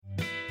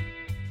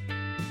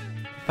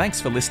Thanks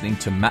for listening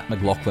to Matt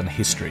McLaughlin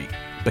History.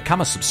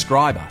 Become a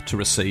subscriber to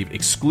receive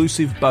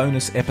exclusive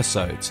bonus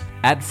episodes,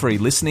 ad-free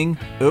listening,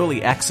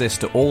 early access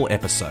to all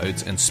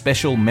episodes, and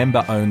special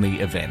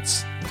member-only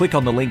events. Click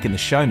on the link in the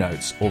show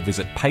notes or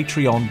visit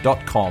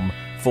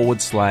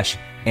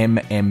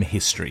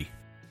patreon.com/mmhistory.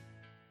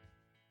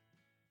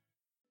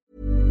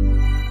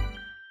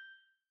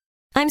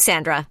 I'm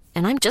Sandra,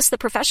 and I'm just the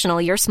professional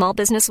your small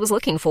business was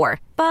looking for.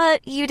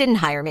 But you didn't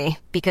hire me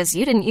because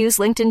you didn't use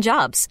LinkedIn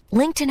Jobs.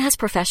 LinkedIn has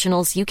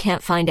professionals you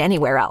can't find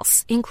anywhere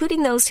else,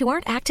 including those who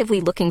aren't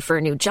actively looking for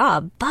a new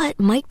job, but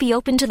might be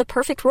open to the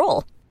perfect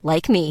role,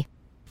 like me.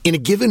 In a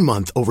given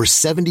month, over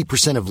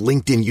 70% of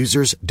LinkedIn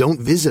users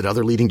don't visit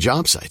other leading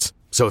job sites.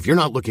 So if you're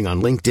not looking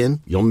on LinkedIn,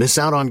 you'll miss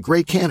out on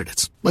great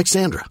candidates, like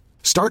Sandra.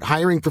 Start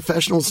hiring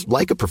professionals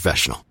like a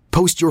professional.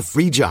 Post your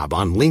free job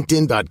on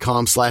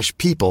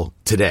linkedin.com/people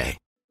today.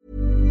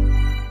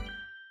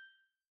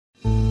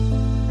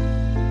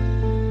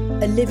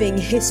 A Living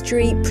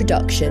History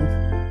production.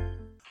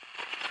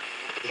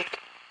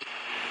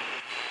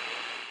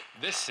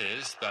 This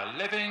is the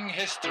Living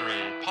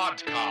History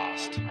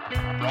Podcast,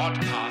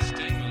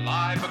 broadcasting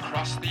live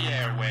across the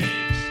airwaves.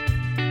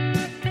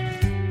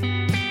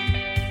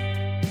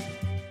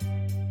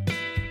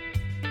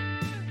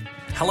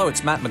 Hello,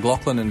 it's Matt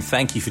McLaughlin, and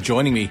thank you for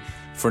joining me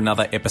for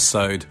another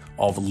episode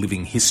of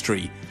Living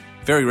History.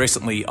 Very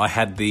recently, I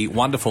had the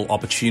wonderful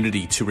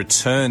opportunity to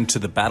return to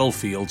the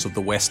battlefields of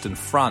the Western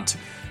Front,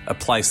 a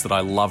place that I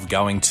love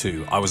going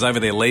to. I was over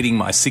there leading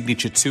my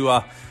signature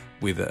tour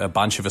with a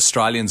bunch of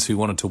Australians who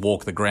wanted to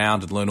walk the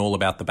ground and learn all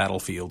about the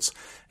battlefields.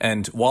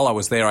 And while I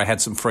was there, I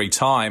had some free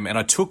time, and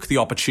I took the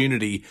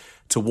opportunity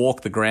to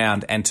walk the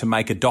ground and to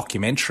make a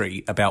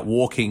documentary about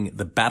walking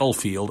the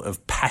battlefield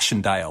of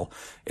Passchendaele.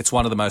 It's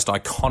one of the most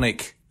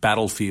iconic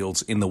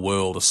battlefields in the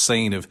world, a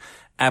scene of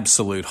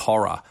absolute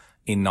horror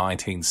in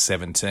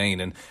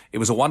 1917. And it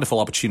was a wonderful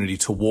opportunity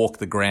to walk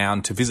the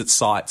ground, to visit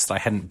sites that I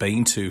hadn't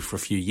been to for a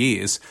few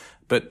years,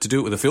 but to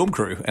do it with a film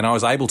crew. And I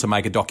was able to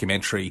make a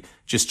documentary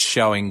just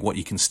showing what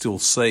you can still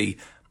see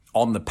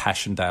on the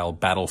Passchendaele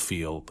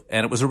battlefield.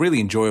 And it was a really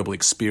enjoyable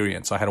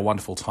experience. I had a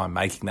wonderful time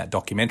making that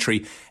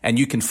documentary, and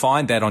you can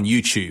find that on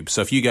YouTube.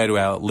 So if you go to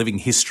our Living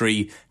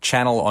History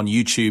channel on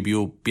YouTube,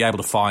 you'll be able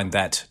to find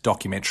that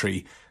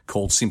documentary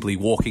called simply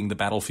Walking the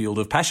Battlefield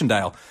of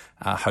Passchendaele,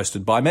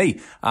 hosted by me.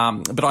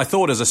 But I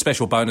thought as a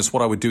special bonus,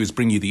 what I would do is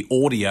bring you the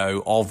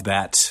audio of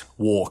that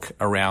walk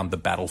around the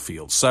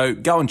battlefield. So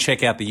go and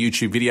check out the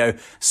YouTube video,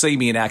 see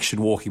me in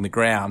action walking the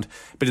ground.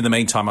 But in the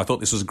meantime, I thought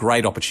this was a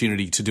great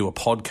opportunity to do a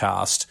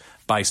podcast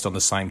based on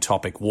the same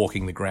topic,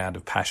 walking the ground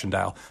of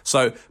Passchendaele.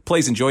 So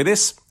please enjoy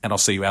this, and I'll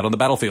see you out on the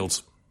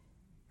battlefields.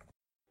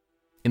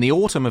 In the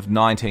autumn of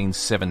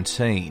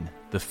 1917,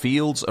 the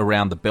fields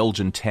around the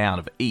Belgian town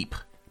of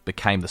Ypres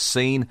became the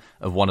scene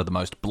of one of the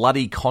most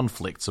bloody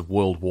conflicts of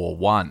World War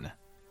I.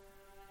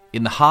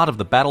 In the heart of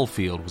the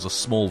battlefield was a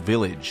small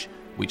village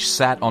which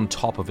sat on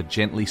top of a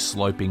gently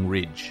sloping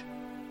ridge.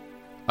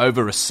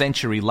 Over a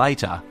century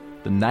later,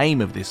 the name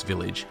of this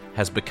village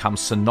has become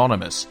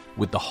synonymous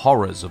with the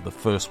horrors of the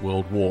First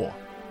World War.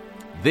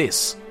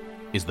 This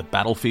is the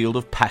battlefield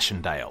of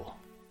Passchendaele.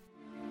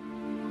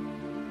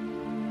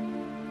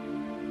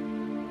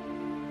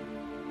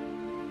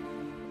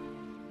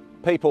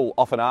 People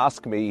often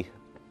ask me,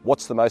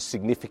 what's the most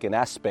significant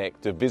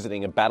aspect of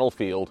visiting a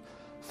battlefield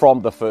from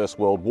the First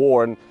World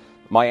War? And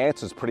my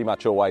answer is pretty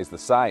much always the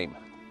same: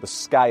 the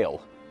scale.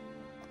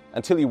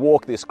 Until you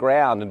walk this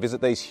ground and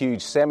visit these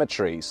huge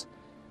cemeteries,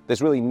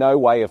 there's really no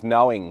way of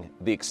knowing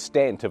the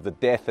extent of the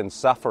death and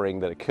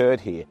suffering that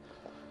occurred here.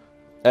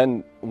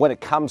 And when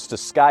it comes to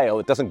scale,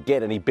 it doesn't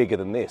get any bigger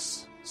than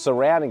this.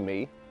 Surrounding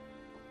me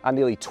are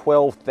nearly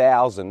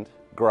 12,000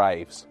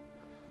 graves.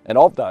 And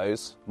of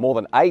those, more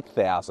than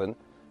 8,000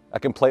 are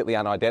completely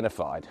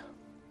unidentified.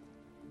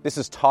 This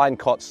is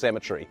Tyne-Cot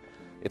Cemetery.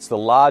 It's the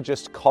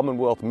largest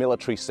Commonwealth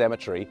military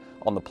cemetery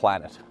on the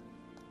planet.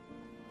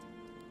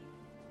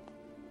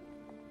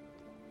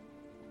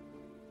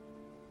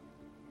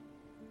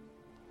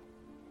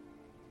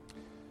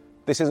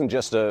 This isn't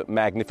just a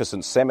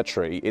magnificent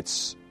cemetery,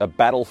 it's a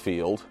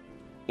battlefield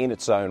in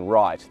its own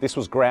right. This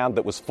was ground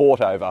that was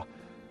fought over,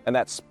 and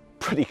that's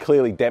pretty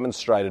clearly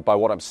demonstrated by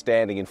what I'm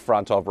standing in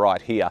front of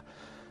right here.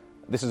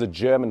 This is a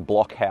German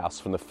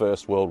blockhouse from the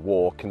First World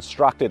War,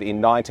 constructed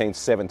in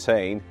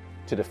 1917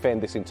 to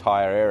defend this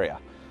entire area.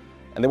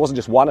 And there wasn't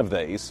just one of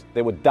these,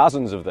 there were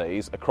dozens of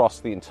these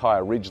across the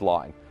entire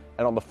ridgeline.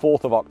 And on the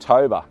 4th of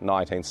October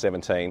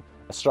 1917,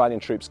 Australian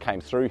troops came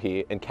through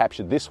here and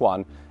captured this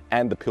one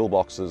and the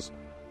pillboxes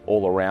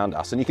all around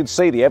us. And you can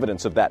see the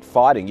evidence of that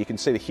fighting. You can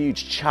see the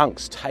huge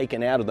chunks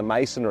taken out of the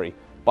masonry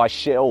by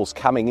shells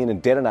coming in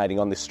and detonating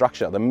on this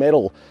structure. The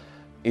metal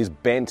is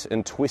bent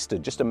and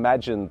twisted. Just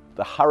imagine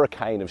the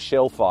hurricane of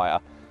shell fire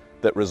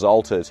that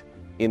resulted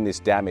in this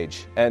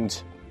damage.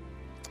 And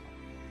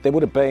there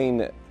would have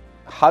been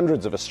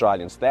hundreds of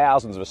Australians,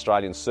 thousands of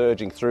Australians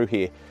surging through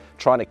here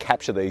trying to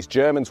capture these.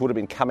 Germans would have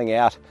been coming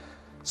out,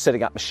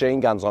 setting up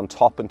machine guns on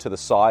top and to the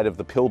side of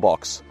the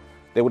pillbox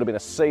there would have been a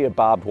sea of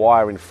barbed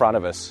wire in front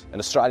of us, and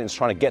Australians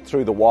trying to get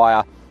through the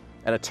wire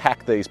and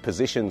attack these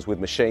positions with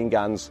machine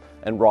guns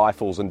and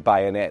rifles and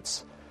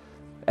bayonets.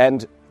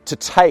 And to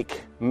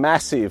take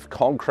massive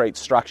concrete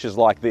structures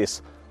like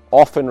this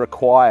often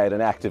required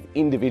an act of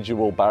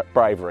individual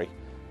bravery.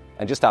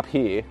 And just up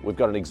here, we've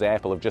got an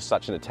example of just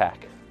such an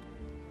attack.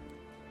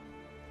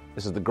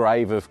 This is the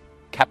grave of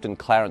Captain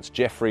Clarence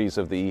Jeffries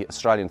of the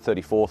Australian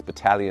 34th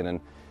Battalion, and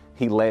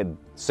he led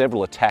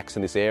several attacks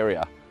in this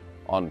area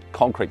on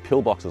concrete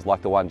pillboxes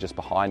like the one just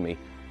behind me.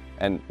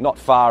 And not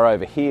far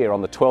over here,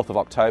 on the 12th of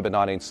October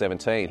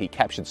 1917, he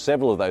captured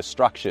several of those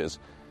structures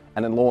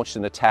and then launched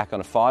an attack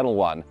on a final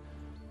one.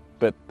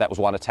 But that was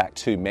one attack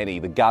too many.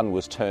 The gun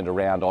was turned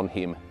around on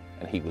him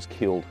and he was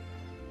killed.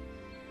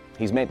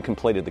 His men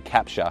completed the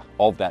capture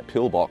of that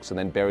pillbox and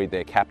then buried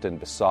their captain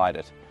beside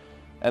it.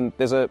 And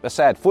there's a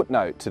sad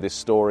footnote to this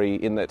story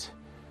in that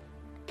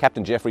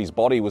Captain Jeffries'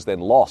 body was then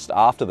lost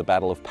after the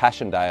Battle of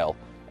Passchendaele,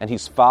 and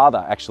his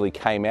father actually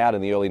came out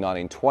in the early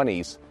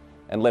 1920s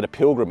and led a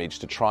pilgrimage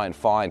to try and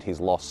find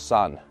his lost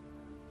son.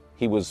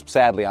 He was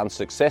sadly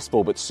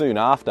unsuccessful, but soon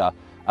after,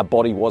 a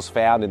body was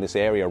found in this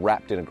area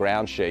wrapped in a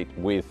ground sheet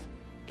with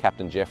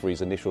Captain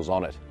Jeffries' initials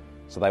on it.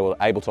 So they were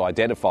able to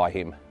identify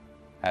him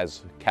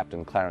as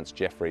Captain Clarence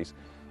Jeffries,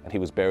 and he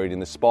was buried in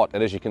this spot.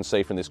 And as you can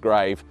see from this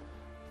grave,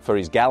 for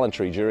his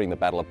gallantry during the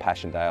Battle of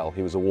Passchendaele,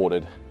 he was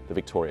awarded the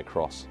Victoria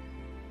Cross.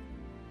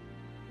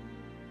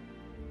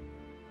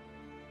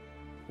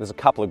 There's a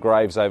couple of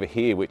graves over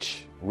here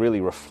which really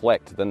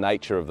reflect the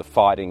nature of the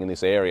fighting in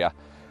this area.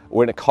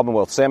 We're in a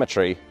Commonwealth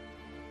cemetery,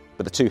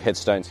 but the two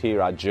headstones here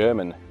are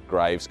German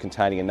graves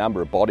containing a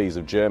number of bodies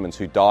of Germans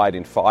who died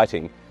in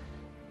fighting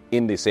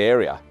in this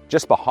area.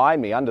 Just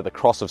behind me, under the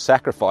Cross of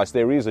Sacrifice,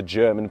 there is a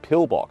German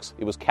pillbox.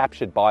 It was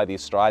captured by the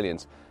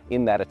Australians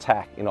in that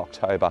attack in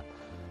October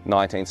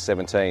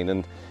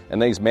 1917.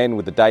 And these men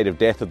with the date of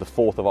death of the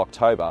 4th of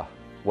October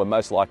were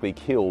most likely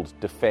killed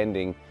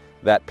defending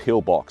that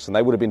pillbox. And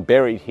they would have been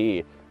buried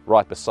here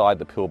right beside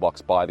the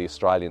pillbox by the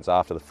Australians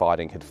after the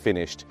fighting had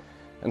finished.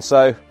 And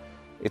so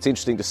it's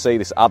interesting to see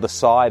this other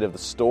side of the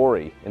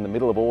story. In the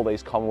middle of all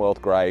these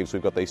Commonwealth graves,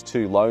 we've got these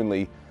two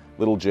lonely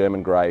little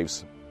German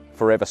graves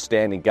forever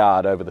standing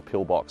guard over the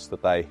pillbox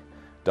that they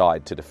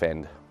died to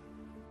defend.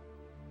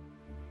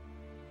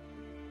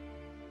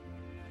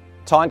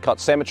 Tyncott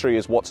Cemetery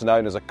is what's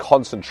known as a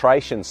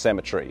concentration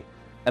cemetery,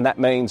 and that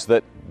means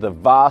that the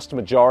vast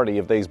majority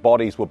of these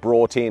bodies were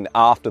brought in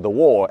after the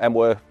war and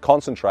were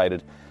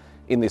concentrated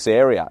in this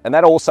area. And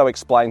that also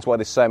explains why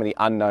there's so many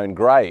unknown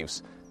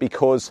graves,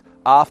 because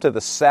after the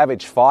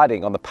savage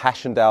fighting on the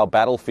Passchendaele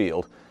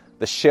battlefield,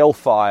 the shell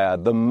fire,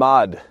 the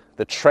mud,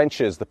 the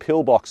trenches, the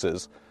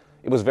pillboxes,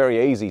 it was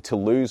very easy to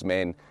lose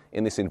men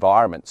in this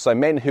environment. So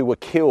men who were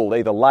killed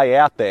either lay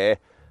out there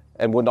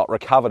and were not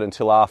recovered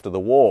until after the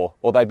war,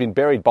 or they'd been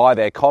buried by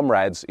their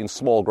comrades in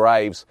small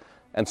graves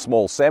and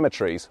small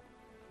cemeteries,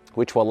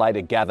 which were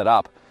later gathered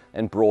up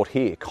and brought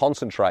here,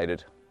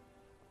 concentrated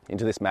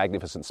into this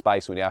magnificent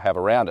space we now have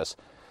around us.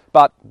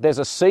 But there's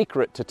a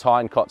secret to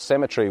Tyncott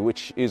Cemetery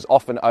which is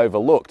often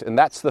overlooked, and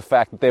that's the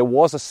fact that there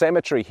was a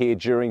cemetery here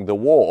during the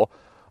war,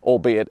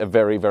 albeit a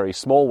very, very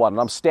small one. And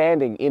I'm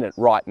standing in it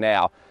right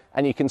now,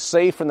 and you can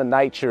see from the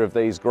nature of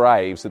these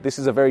graves that this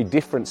is a very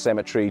different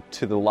cemetery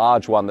to the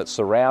large one that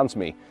surrounds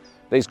me.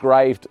 These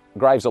graves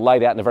are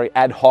laid out in a very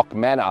ad hoc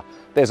manner.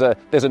 There's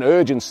an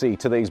urgency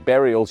to these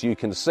burials, you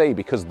can see,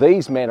 because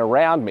these men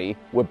around me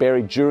were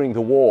buried during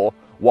the war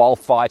while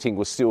fighting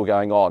was still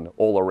going on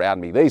all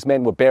around me. These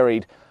men were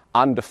buried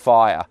under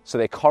fire, so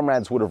their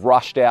comrades would have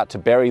rushed out to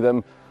bury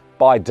them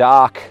by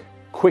dark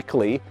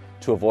quickly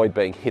to avoid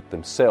being hit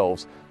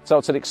themselves. So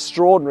it's an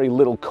extraordinary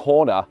little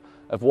corner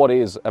of what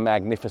is a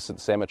magnificent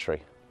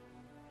cemetery.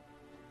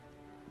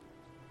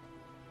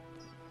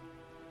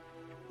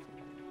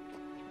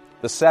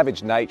 The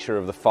savage nature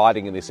of the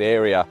fighting in this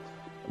area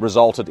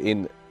resulted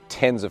in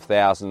tens of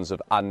thousands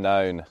of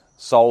unknown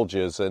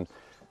soldiers, and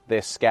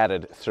they're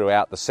scattered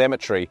throughout the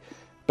cemetery.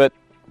 But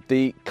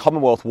the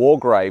Commonwealth War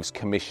Graves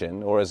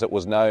Commission, or as it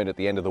was known at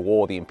the end of the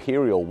war, the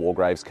Imperial War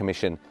Graves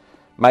Commission,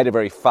 made a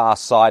very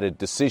far-sighted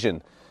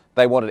decision.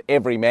 They wanted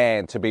every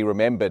man to be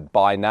remembered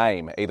by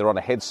name, either on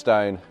a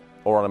headstone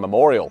or on a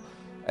memorial.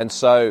 And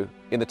so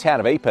in the town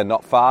of Ypres,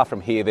 not far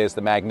from here, there's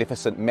the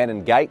magnificent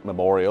Menin Gate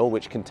Memorial,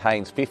 which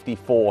contains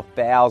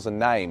 54,000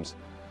 names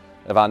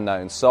of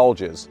unknown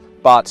soldiers.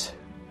 But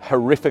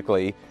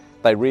horrifically,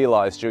 they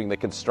realised during the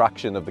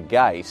construction of the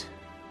gate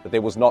that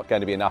there was not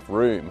going to be enough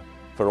room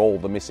for all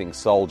the missing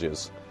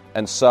soldiers.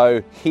 And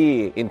so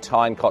here in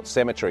Tyncott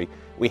Cemetery,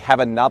 we have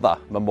another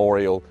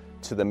memorial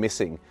to the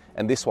missing.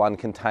 And this one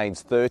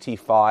contains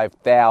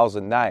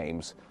 35,000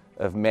 names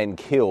of men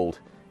killed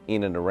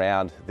in and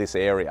around this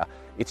area.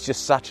 It's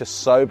just such a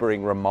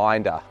sobering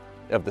reminder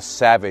of the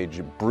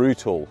savage,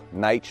 brutal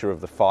nature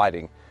of the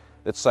fighting,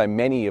 that so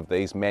many of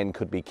these men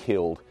could be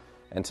killed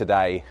and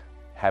today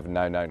have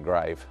no known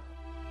grave.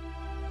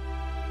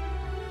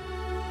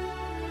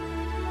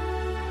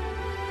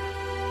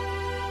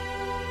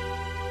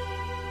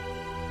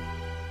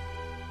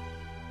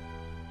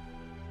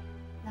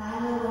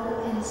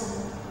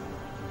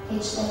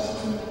 age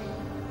 32.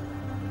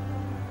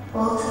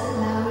 Walter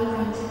Lowry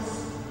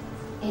Prentice,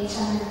 age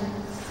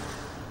unknown.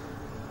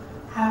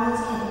 Harold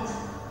Kent,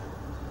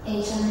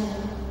 age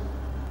unknown.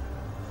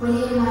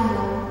 William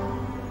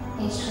Milo,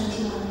 age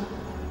 21.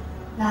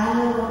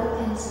 Lionel Robert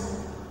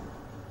Benson,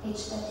 age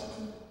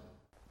 32.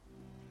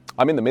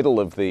 I'm in the middle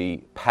of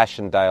the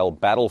Passchendaele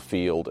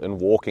battlefield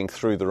and walking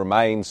through the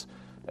remains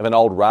of an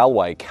old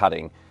railway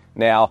cutting.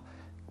 Now,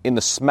 in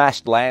the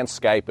smashed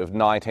landscape of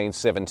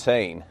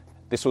 1917,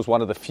 this was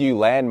one of the few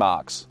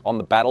landmarks on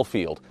the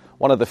battlefield,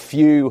 one of the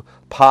few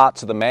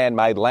parts of the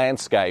man-made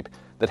landscape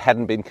that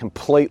hadn't been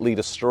completely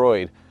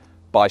destroyed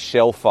by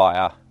shell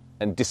fire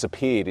and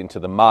disappeared into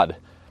the mud.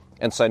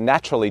 And so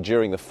naturally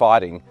during the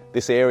fighting,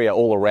 this area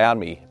all around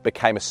me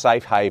became a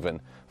safe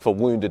haven for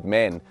wounded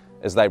men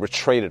as they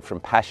retreated from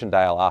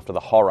Passchendaele after the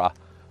horror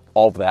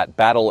of that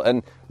battle.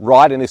 And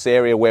right in this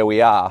area where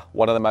we are,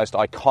 one of the most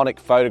iconic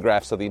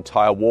photographs of the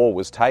entire war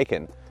was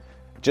taken.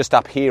 Just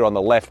up here on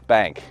the left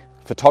bank,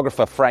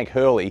 photographer Frank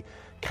Hurley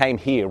came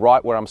here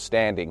right where I'm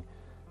standing.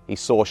 He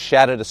saw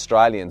shattered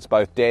Australians,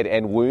 both dead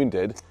and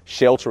wounded,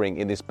 sheltering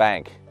in this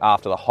bank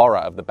after the horror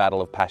of the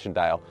Battle of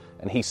Passchendaele.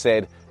 And he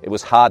said it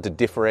was hard to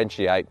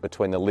differentiate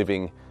between the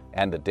living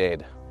and the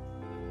dead.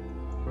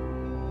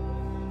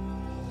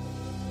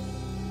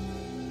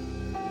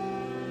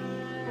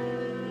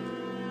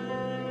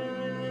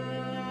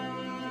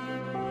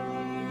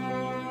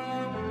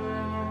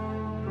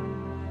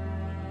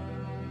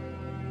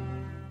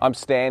 I'm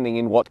standing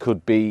in what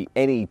could be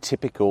any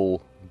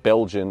typical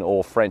Belgian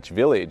or French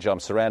village.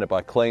 I'm surrounded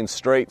by clean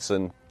streets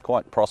and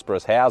quite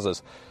prosperous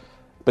houses.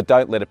 But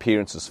don't let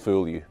appearances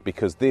fool you,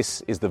 because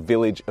this is the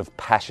village of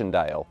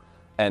Passchendaele.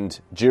 And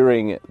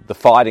during the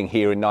fighting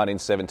here in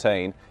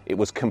 1917, it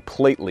was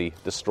completely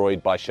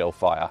destroyed by shell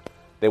fire.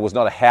 There was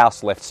not a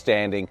house left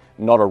standing,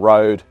 not a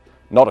road,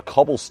 not a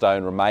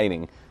cobblestone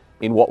remaining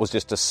in what was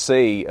just a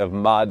sea of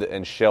mud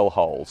and shell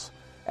holes.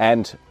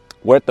 And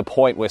we're at the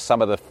point where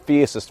some of the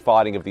fiercest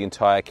fighting of the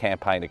entire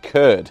campaign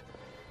occurred.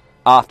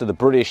 After the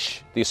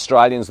British, the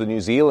Australians, the New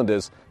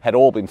Zealanders had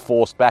all been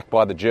forced back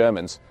by the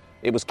Germans,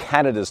 it was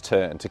Canada's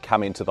turn to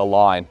come into the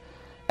line.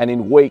 And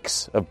in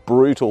weeks of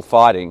brutal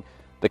fighting,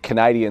 the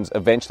Canadians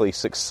eventually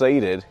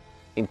succeeded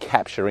in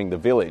capturing the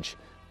village,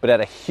 but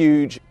at a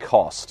huge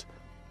cost.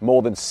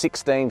 More than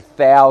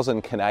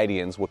 16,000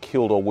 Canadians were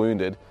killed or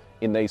wounded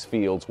in these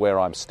fields where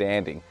I'm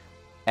standing.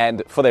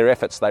 And for their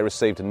efforts, they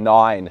received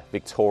 9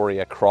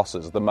 Victoria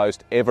Crosses, the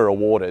most ever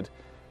awarded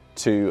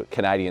to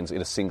Canadians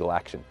in a single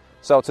action.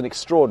 So it's an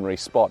extraordinary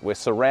spot. We're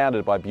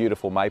surrounded by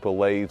beautiful maple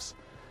leaves.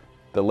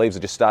 The leaves are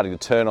just starting to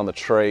turn on the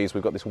trees.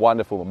 We've got this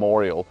wonderful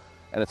memorial,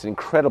 and it's an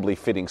incredibly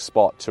fitting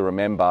spot to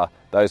remember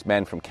those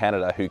men from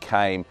Canada who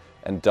came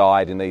and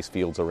died in these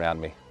fields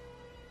around me.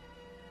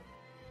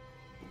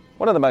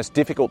 One of the most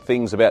difficult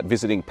things about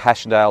visiting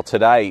Passchendaele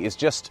today is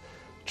just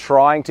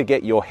trying to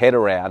get your head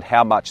around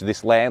how much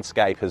this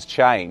landscape has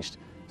changed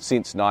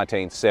since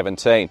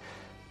 1917.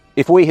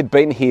 If we had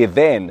been here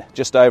then,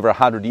 just over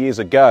 100 years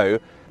ago,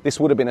 this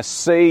would have been a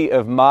sea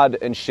of mud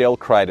and shell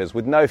craters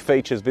with no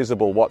features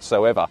visible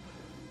whatsoever.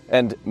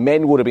 And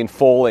men would have been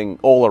falling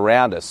all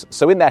around us.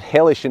 So in that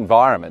hellish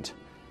environment,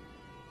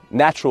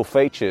 natural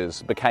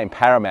features became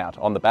paramount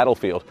on the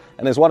battlefield.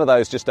 And there's one of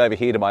those just over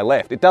here to my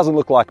left. It doesn't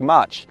look like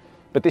much,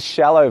 but this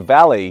shallow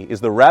valley is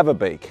the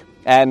Raverbeek.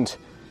 And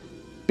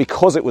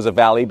because it was a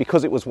valley,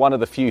 because it was one of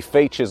the few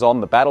features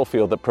on the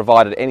battlefield that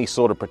provided any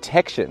sort of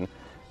protection,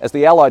 as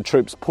the Allied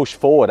troops pushed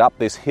forward up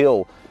this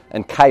hill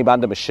and came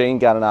under machine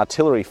gun and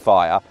artillery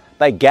fire,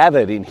 they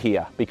gathered in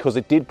here because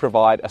it did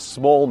provide a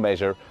small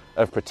measure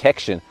of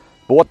protection.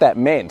 But what that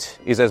meant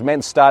is as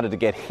men started to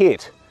get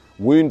hit,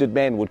 wounded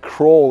men would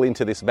crawl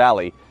into this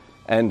valley,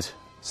 and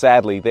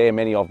sadly there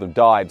many of them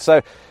died.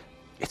 So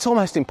it's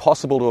almost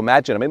impossible to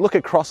imagine. I mean, look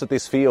across at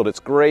this field.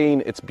 It's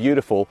green, it's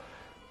beautiful.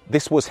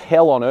 This was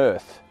hell on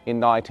earth in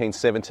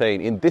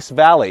 1917. In this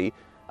valley,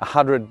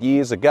 100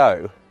 years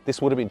ago,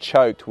 this would have been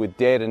choked with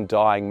dead and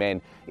dying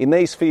men. In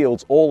these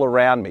fields all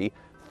around me,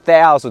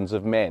 thousands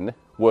of men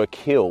were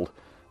killed,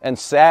 and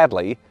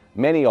sadly,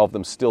 many of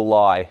them still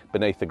lie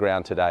beneath the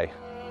ground today.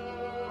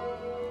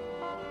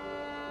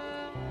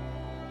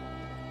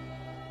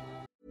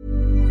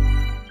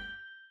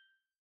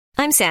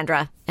 I'm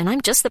Sandra, and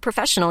I'm just the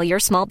professional your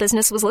small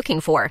business was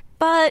looking for.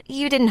 But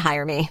you didn't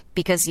hire me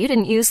because you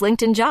didn't use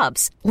LinkedIn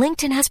Jobs.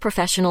 LinkedIn has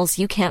professionals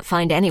you can't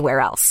find anywhere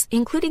else,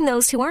 including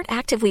those who aren't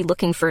actively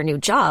looking for a new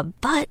job,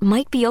 but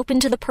might be open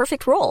to the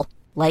perfect role,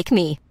 like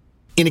me.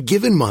 In a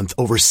given month,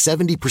 over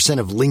 70%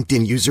 of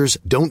LinkedIn users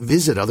don't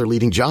visit other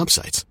leading job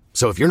sites.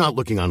 So if you're not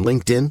looking on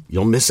LinkedIn,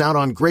 you'll miss out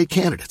on great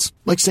candidates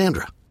like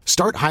Sandra.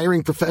 Start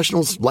hiring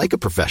professionals like a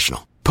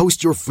professional.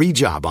 Post your free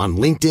job on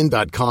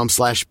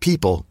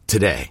linkedin.com/people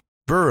today.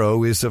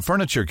 Burrow is a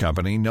furniture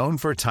company known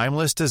for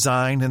timeless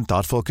design and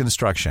thoughtful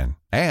construction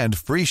and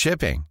free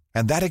shipping,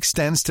 and that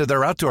extends to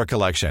their outdoor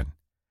collection.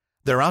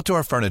 Their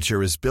outdoor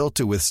furniture is built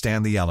to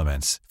withstand the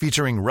elements,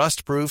 featuring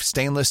rust-proof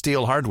stainless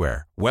steel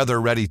hardware,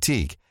 weather-ready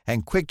teak,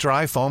 and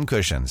quick-dry foam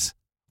cushions.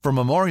 For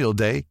Memorial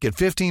Day, get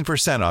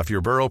 15% off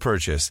your Burrow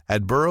purchase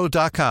at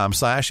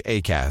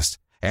burrow.com/ACAST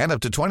and up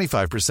to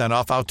 25%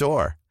 off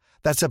outdoor.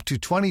 That's up to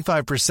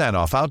 25%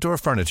 off outdoor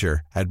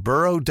furniture at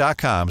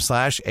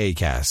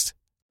burrow.com/ACAST.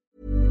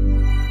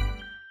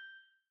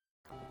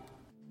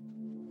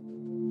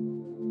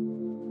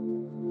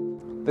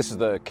 This is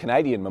the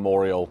Canadian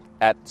Memorial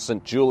at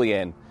St.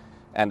 Julien,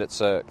 and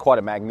it's quite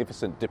a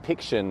magnificent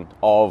depiction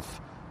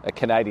of a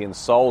Canadian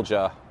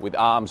soldier with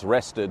arms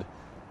rested,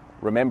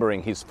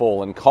 remembering his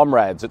fallen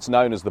comrades. It's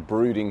known as the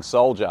Brooding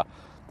Soldier.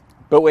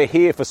 But we're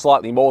here for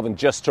slightly more than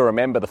just to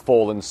remember the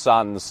fallen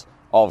sons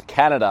of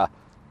Canada,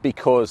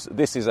 because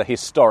this is a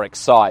historic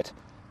site.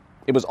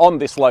 It was on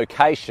this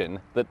location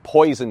that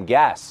poison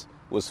gas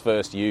was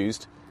first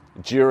used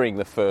during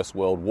the First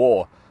World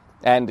War.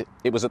 And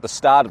it was at the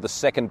start of the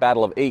Second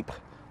Battle of Ypres.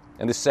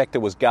 And this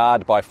sector was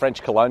guarded by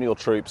French colonial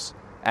troops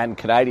and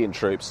Canadian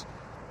troops.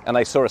 And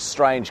they saw a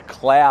strange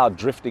cloud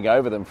drifting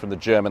over them from the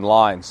German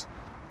lines.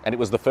 And it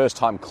was the first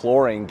time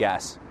chlorine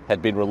gas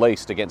had been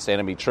released against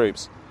enemy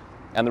troops.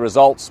 And the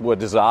results were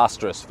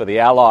disastrous for the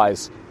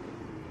Allies.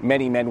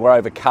 Many men were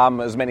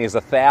overcome, as many as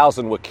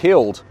 1,000 were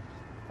killed,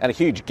 and a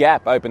huge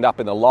gap opened up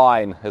in the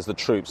line as the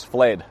troops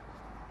fled.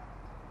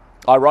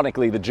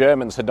 Ironically, the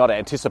Germans had not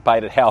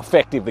anticipated how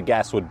effective the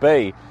gas would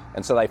be,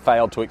 and so they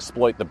failed to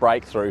exploit the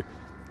breakthrough.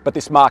 But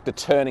this marked a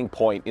turning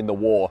point in the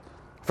war.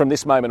 From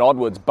this moment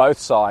onwards, both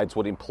sides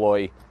would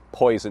employ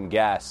poison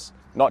gas.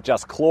 Not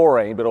just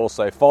chlorine, but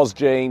also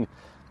phosgene,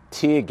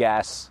 tear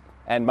gas,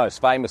 and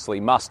most famously,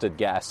 mustard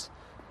gas.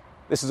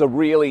 This is a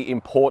really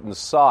important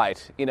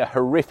site. In a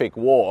horrific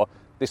war,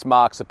 this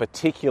marks a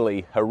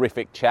particularly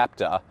horrific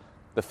chapter,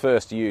 the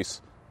first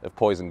use of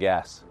poison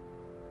gas.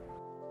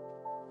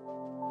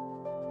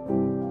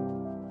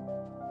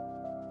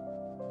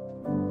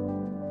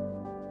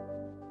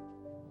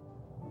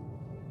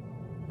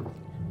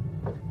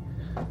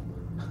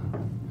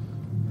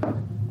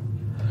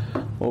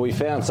 Well, we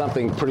found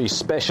something pretty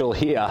special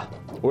here.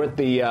 We're at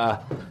the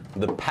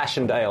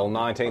Passchendaele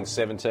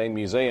 1917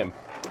 Museum,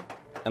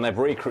 and they've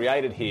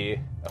recreated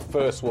here a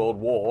First World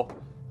War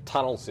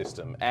tunnel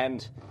system.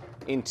 And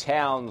in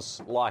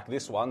towns like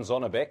this one,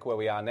 Zonnebeck, where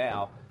we are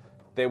now,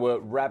 there were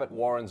rabbit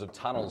warrens of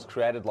tunnels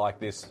created like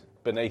this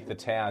beneath the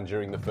town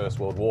during the First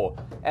World War.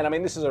 And I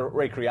mean, this is a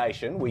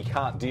recreation. We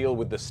can't deal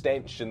with the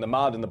stench and the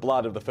mud and the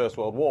blood of the First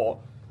World War,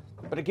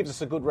 but it gives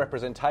us a good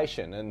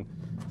representation. And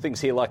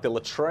things here like the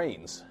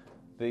latrines,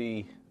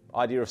 the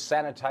idea of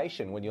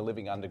sanitation when you're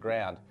living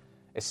underground,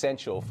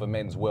 essential for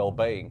men's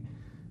well-being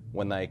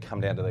when they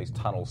come down to these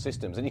tunnel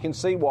systems. And you can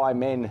see why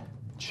men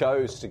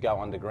chose to go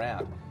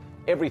underground.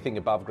 Everything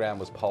above ground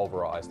was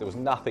pulverised. There was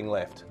nothing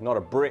left, not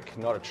a brick,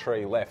 not a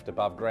tree left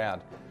above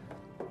ground.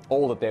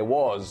 All that there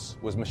was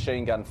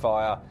machine gun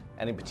fire,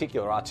 and in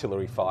particular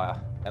artillery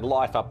fire. And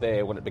life up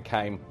there, when it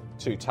became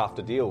too tough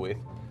to deal with,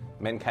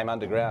 men came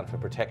underground for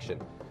protection.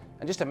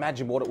 And just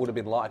imagine what it would have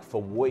been like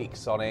for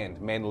weeks on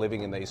end, men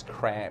living in these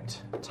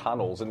cramped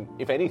tunnels. And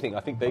if anything,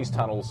 I think these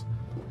tunnels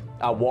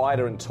are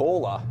wider and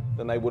taller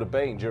than they would have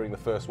been during the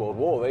First World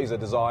War. These are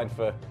designed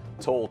for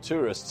tall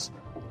tourists,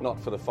 not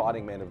for the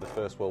fighting men of the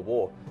First World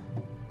War.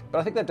 But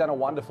I think they've done a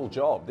wonderful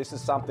job. This is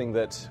something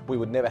that we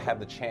would never have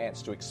the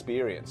chance to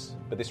experience,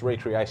 but this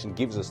recreation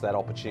gives us that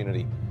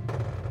opportunity.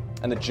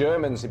 And the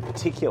Germans in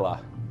particular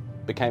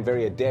became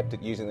very adept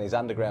at using these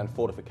underground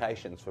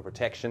fortifications for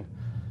protection,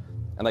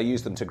 and they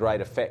used them to great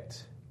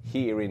effect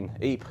here in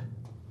Ypres,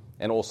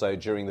 and also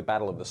during the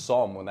Battle of the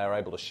Somme, when they were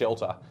able to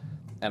shelter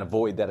and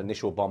avoid that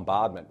initial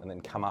bombardment and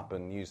then come up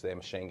and use their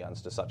machine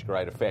guns to such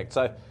great effect.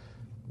 So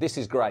this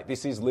is great.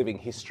 This is living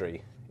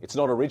history. It's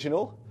not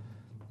original,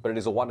 but it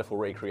is a wonderful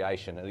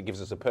recreation, and it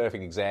gives us a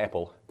perfect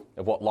example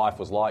of what life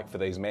was like for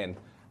these men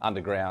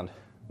underground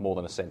more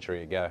than a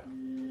century ago.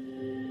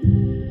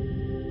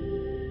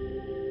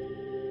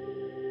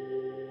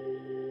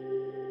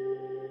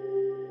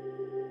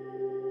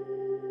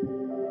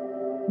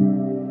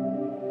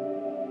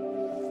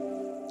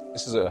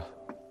 This is a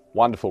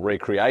wonderful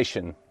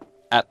recreation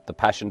at the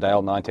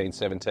Passchendaele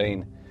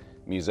 1917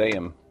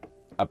 Museum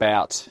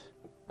about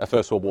a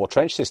First World War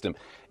trench system.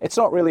 It's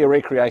not really a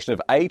recreation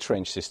of a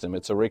trench system,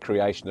 it's a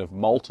recreation of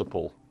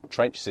multiple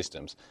trench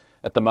systems.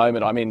 At the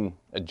moment, I'm in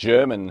a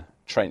German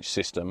trench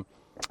system,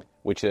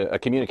 which a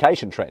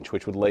communication trench,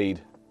 which would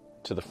lead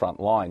to the front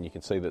line. You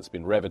can see that it's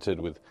been riveted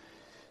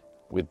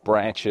with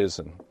branches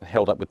and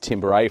held up with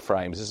timber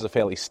A-frames. This is a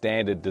fairly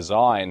standard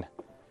design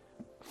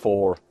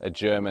for a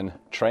German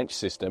trench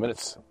system, and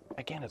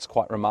it's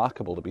quite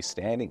remarkable to be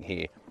standing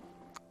here.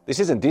 This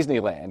isn't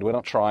Disneyland. We're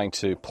not trying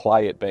to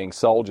play at being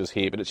soldiers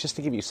here, but it's just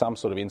to give you some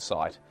sort of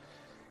insight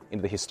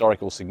into the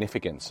historical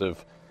significance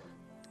of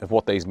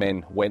what these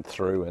men went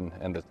through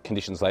and the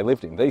conditions they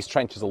lived in. These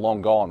trenches are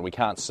long gone. We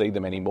can't see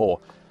them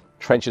anymore.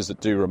 Trenches that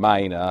do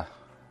remain are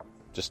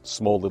just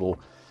small little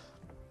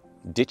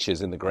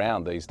ditches in the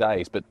ground these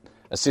days, but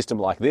a system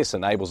like this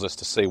enables us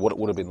to see what it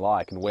would have been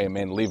like and where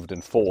men lived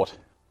and fought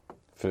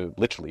for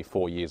literally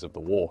 4 years of the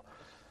war.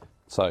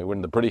 So we're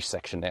in the British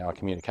section now, a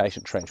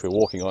communication trench. We're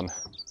walking on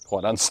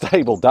quite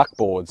unstable duck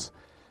boards,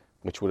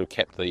 which would have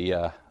kept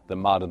the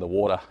mud and the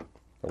water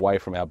away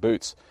from our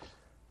boots.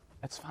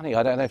 It's funny,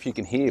 I don't know if you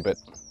can hear, but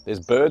there's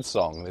bird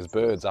song, there's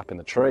birds up in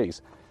the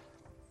trees.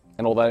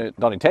 And although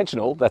not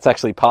intentional, that's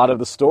actually part of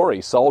the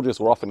story. Soldiers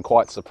were often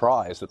quite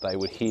surprised that they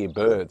would hear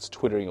birds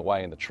twittering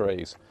away in the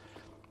trees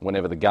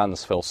whenever the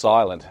guns fell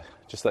silent.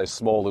 Just those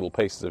small little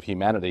pieces of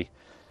humanity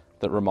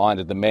that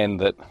reminded the men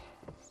that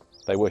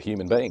they were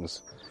human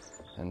beings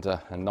and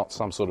not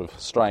some sort of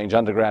strange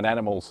underground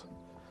animals.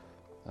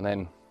 And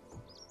then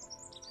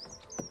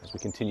as we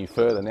continue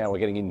further, now we're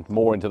getting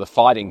more into the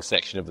fighting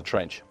section of the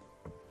trench,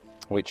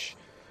 which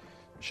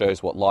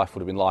shows what life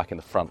would have been like in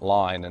the front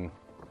line. And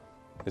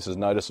this is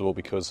noticeable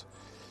because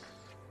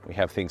we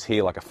have things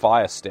here like a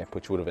fire step,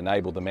 which would have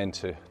enabled the men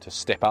to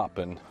step up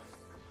and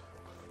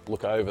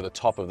look over the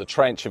top of the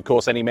trench. Of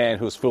course, any man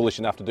who was foolish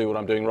enough to do what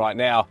I'm doing right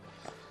now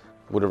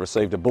would have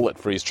received a bullet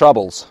for his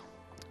troubles.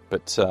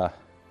 But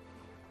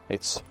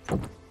it's a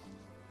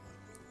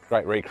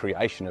great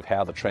recreation of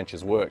how the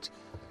trenches worked.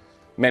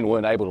 Men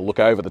weren't able to look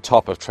over the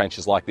top of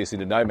trenches like this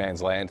into no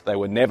man's land. They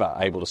were never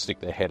able to stick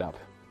their head up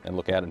and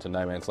look out into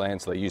no man's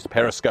land, so they used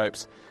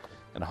periscopes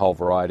and a whole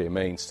variety of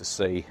means to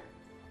see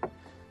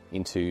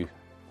into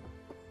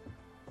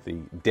the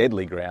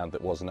deadly ground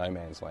that was no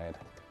man's land.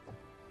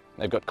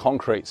 They've got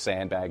concrete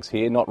sandbags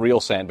here, not real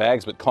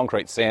sandbags, but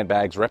concrete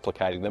sandbags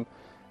replicating them.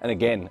 And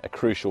again, a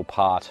crucial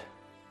part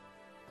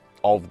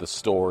of the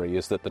story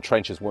is that the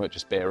trenches weren't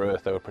just bare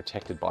earth, they were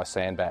protected by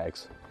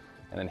sandbags.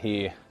 And then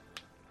here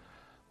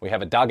we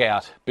have a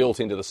dugout built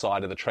into the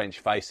side of the trench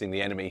facing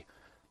the enemy.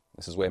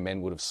 This is where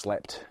men would have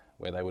slept,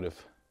 where they would have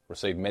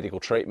received medical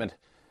treatment,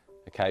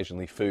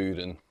 occasionally food,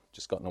 and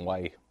just gotten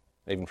away,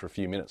 even for a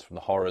few minutes, from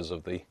the horrors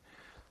of the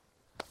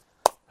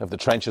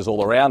trenches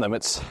all around them.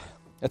 It's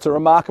a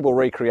remarkable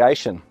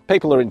recreation.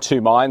 People are in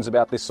two minds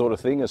about this sort of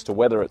thing as to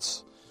whether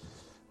it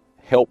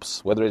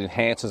helps, whether it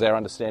enhances our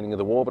understanding of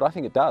the war, but I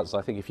think it does.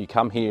 I think if you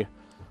come here,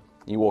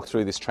 you walk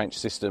through this trench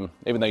system,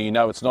 even though you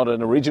know it's not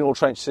an original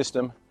trench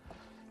system,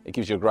 it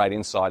gives you a great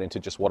insight into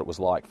just what it was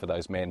like for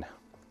those men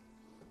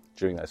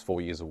during those 4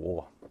 years of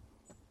war.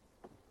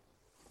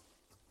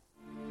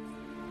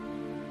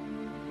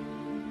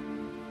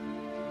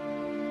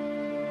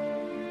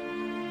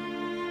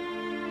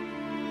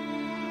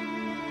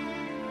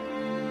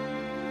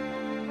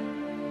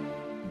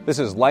 This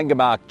is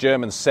Langemark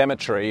German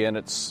Cemetery, and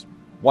it's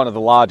one of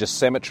the largest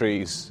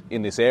cemeteries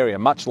in this area,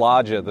 much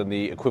larger than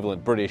the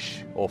equivalent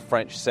British or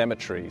French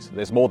cemeteries.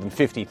 There's more than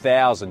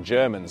 50,000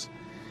 Germans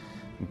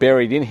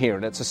buried in here,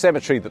 and it's a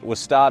cemetery that was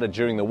started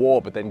during the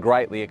war but then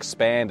greatly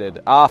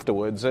expanded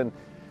afterwards. And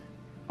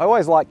I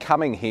always like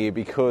coming here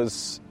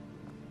because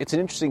it's an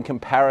interesting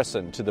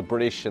comparison to the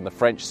British and the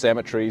French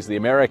cemeteries, the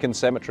American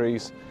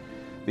cemeteries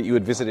that you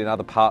would visit in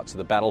other parts of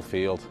the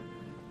battlefield,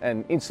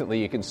 and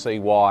instantly you can see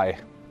why.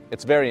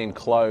 It's very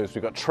enclosed.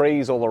 We've got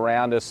trees all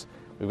around us.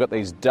 We've got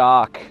these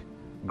dark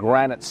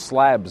granite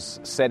slabs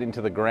set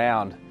into the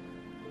ground,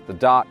 the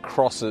dark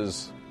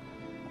crosses.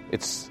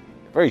 It's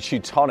very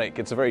Teutonic.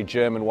 It's a very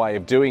German way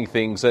of doing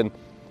things, and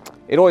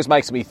it always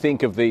makes me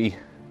think of the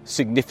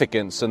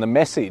significance and the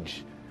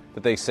message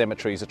that these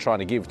cemeteries are trying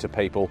to give to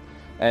people.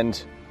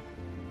 And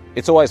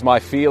it's always my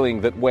feeling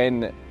that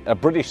when a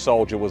British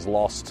soldier was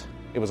lost,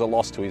 it was a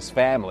loss to his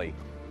family,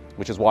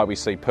 which is why we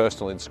see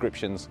personal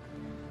inscriptions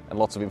and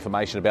lots of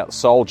information about the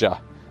soldier.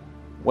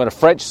 When a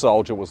French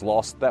soldier was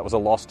lost, that was a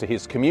loss to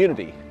his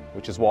community,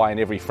 which is why in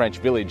every French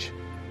village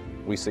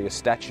we see a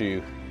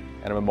statue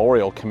and a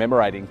memorial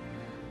commemorating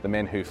the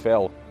men who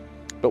fell.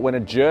 But when a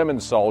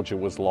German soldier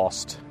was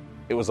lost,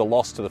 it was a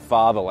loss to the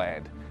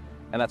fatherland.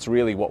 And that's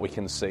really what we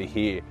can see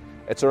here.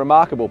 It's a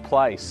remarkable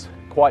place,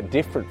 quite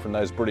different from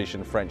those British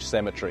and French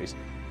cemeteries,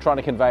 trying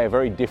to convey a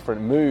very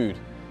different mood.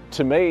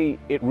 To me,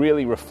 it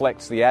really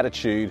reflects the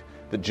attitude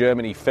that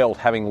Germany felt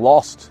having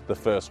lost the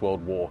First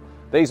World War.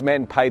 These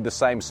men paid the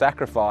same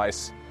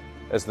sacrifice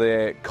as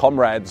their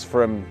comrades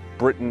from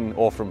Britain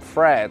or from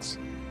France,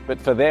 but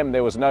for them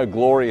there was no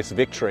glorious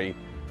victory.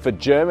 For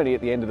Germany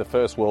at the end of the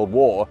First World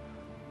War,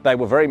 they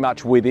were very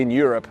much within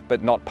Europe,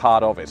 but not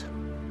part of it.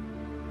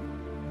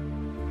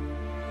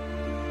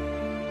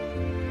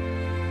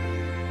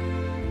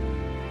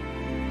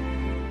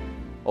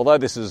 Although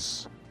this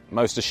is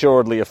most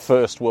assuredly a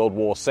First World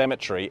War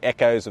cemetery,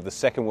 echoes of the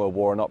Second World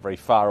War are not very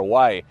far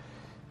away.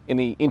 In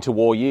the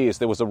interwar years,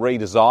 there was a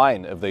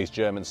redesign of these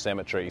German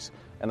cemeteries,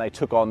 and they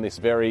took on this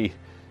very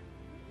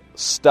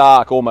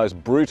stark,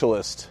 almost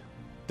brutalist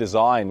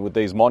design with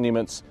these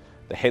monuments,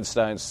 the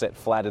headstones set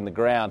flat in the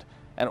ground,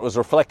 and it was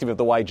reflective of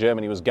the way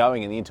Germany was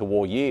going in the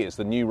interwar years,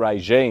 the new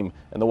regime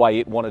and the way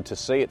it wanted to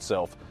see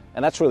itself.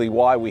 And that's really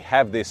why we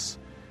have this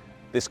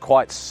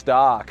quite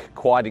stark,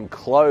 quite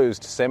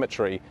enclosed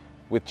cemetery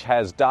which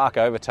has dark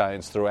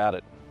overtones throughout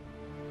it.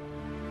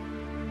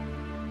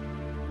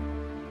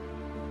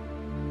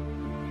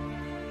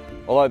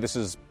 Although this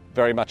is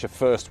very much a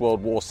First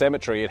World War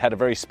cemetery, it had a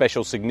very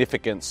special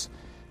significance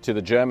to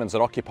the Germans that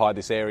occupied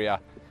this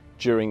area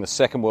during the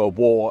Second World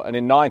War. And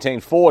in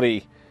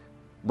 1940,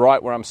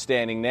 right where I'm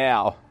standing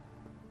now,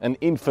 an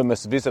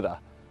infamous visitor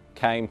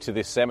came to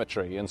this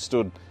cemetery and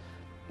stood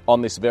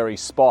on this very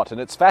spot.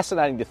 And it's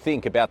fascinating to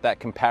think about that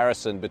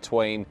comparison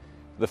between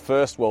the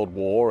First World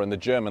War and the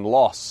German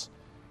loss,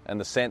 and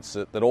the sense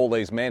that all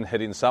these men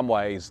had in some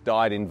ways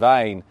died in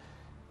vain,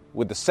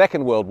 with the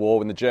Second World War,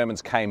 when the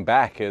Germans came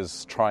back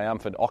as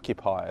triumphant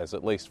occupiers,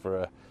 at least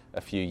for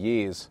a few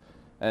years.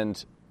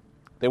 And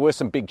there were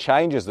some big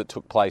changes that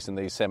took place in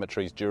these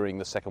cemeteries during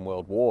the Second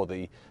World War.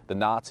 The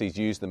Nazis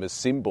used them as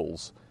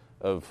symbols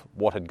of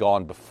what had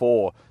gone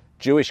before.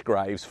 Jewish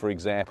graves, for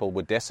example,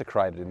 were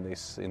desecrated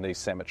in these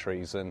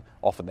cemeteries, and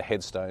often the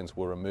headstones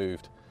were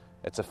removed.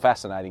 It's a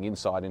fascinating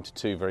insight into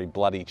two very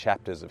bloody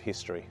chapters of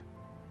history.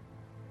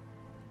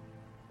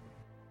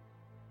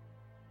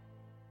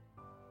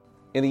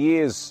 In the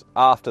years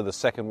after the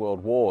Second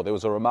World War, there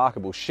was a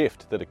remarkable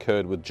shift that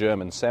occurred with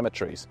German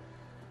cemeteries.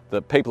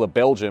 The people of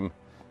Belgium,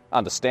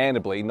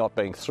 understandably not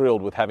being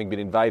thrilled with having been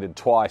invaded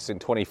twice in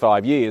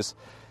 25 years,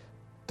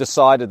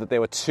 decided that there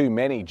were too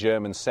many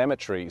German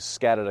cemeteries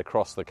scattered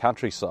across the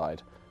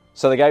countryside.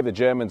 So they gave the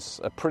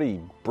Germans a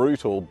pretty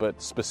brutal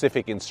but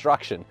specific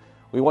instruction.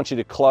 We want you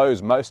to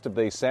close most of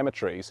these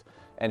cemeteries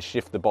and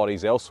shift the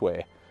bodies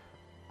elsewhere.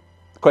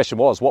 The question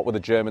was, what were the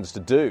Germans to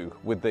do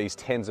with these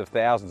tens of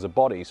thousands of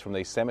bodies from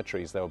these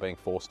cemeteries they were being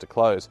forced to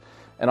close?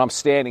 And I'm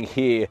standing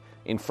here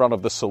in front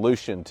of the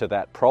solution to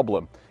that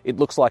problem. It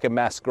looks like a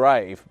mass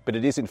grave, but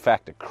it is in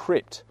fact a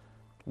crypt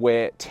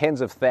where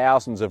tens of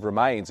thousands of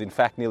remains, in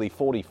fact nearly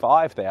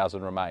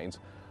 45,000 remains,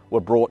 were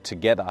brought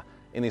together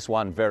in this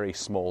one very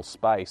small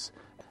space.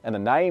 And the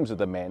names of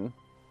the men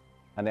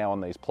are now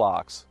on these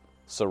plaques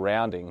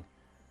surrounding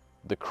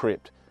the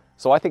crypt.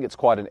 So I think it's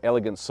quite an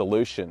elegant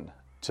solution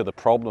to the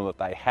problem that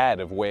they had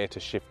of where to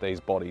shift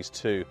these bodies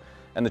to.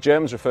 And the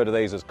Germans refer to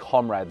these as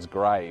comrades'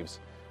 graves,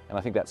 and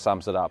I think that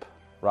sums it up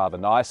rather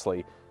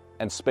nicely.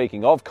 And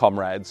speaking of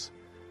comrades,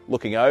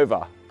 looking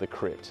over the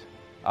crypt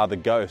are the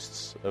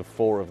ghosts of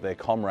 4 of their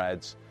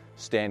comrades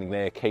standing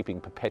there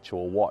keeping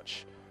perpetual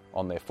watch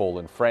on their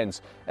fallen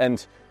friends.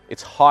 And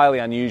it's highly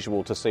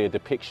unusual to see a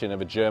depiction of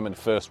a German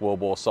First World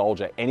War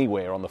soldier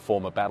anywhere on the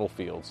former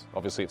battlefields.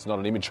 Obviously it's not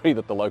an imagery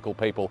that the local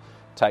people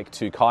take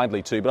too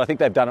kindly to, but I think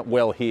they've done it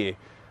well here.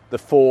 The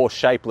 4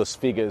 shapeless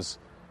figures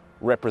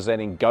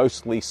representing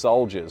ghostly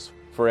soldiers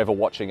forever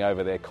watching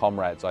over their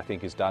comrades, I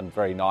think is done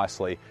very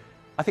nicely.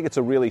 I think it's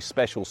a really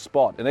special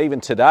spot, and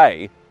even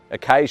today,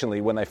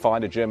 occasionally when they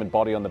find a German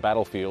body on the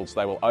battlefields,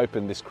 they will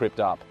open this crypt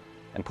up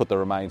and put the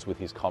remains with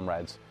his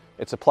comrades.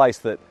 It's a place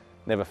that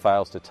never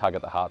fails to tug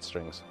at the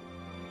heartstrings.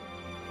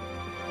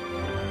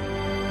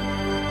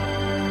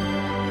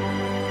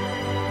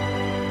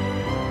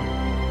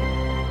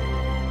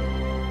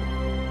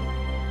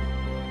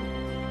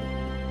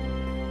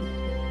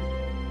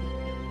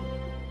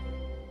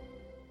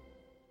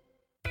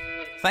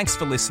 Thanks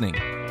for listening.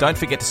 Don't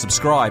forget to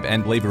subscribe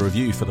and leave a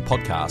review for the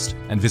podcast,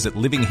 and visit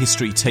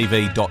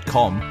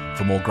livinghistorytv.com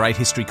for more great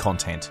history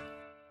content.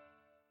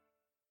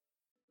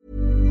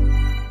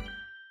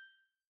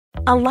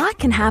 A lot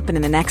can happen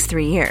in the next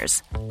 3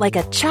 years. Like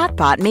a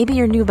chatbot may be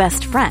your new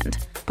best friend.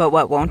 But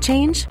what won't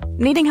change?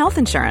 Needing health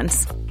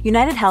insurance.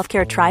 United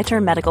Healthcare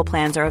Tri-Term Medical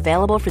Plans are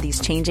available for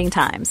these changing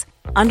times.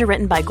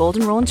 Underwritten by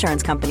Golden Rule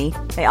Insurance Company,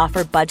 they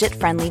offer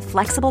budget-friendly,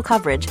 flexible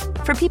coverage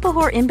for people who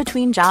are in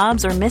between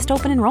jobs or missed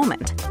open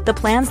enrollment. The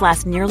plans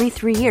last nearly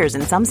 3 years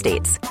in some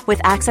states,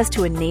 with access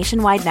to a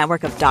nationwide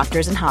network of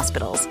doctors and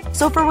hospitals.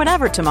 So for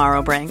whatever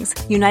tomorrow brings,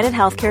 United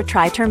Healthcare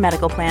Tri-Term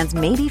Medical Plans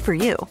may be for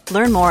you.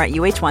 Learn more at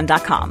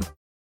uh1.com.